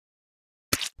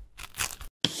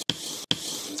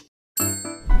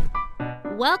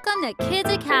Welcome to Kids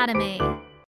Academy.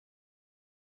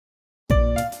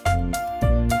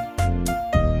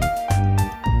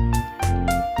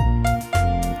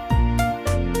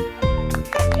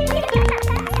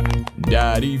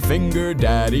 Daddy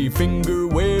finger,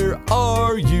 where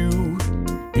are you?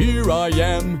 Here I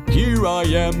am,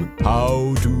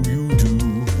 how do you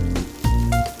do?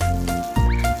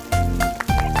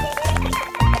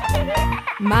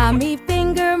 Mommy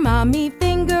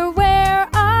finger, where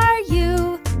are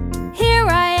you? Here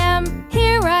I am,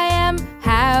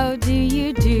 how do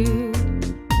you do?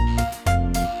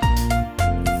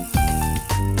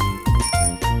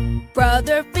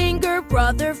 Brother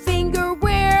finger,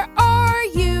 where are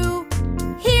you?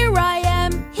 Here I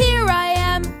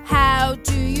am, how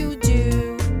do you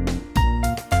do?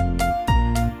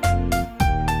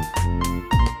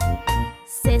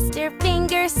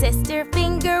 Sister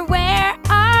finger, where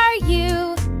are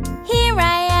you? Here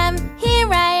I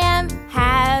am,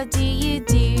 how do you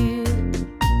do?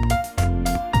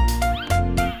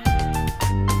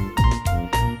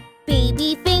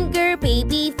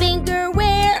 Baby finger,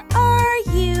 where are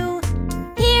you?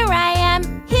 Here I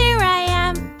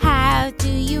am, how do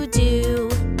you do?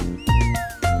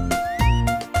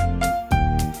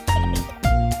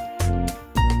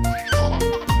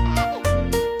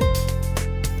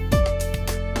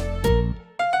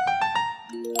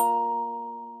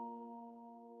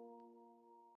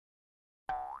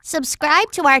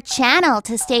 Subscribe to our channel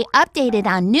to stay updated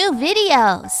on new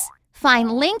videos.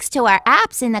 Find links to our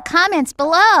apps in the comments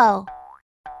below.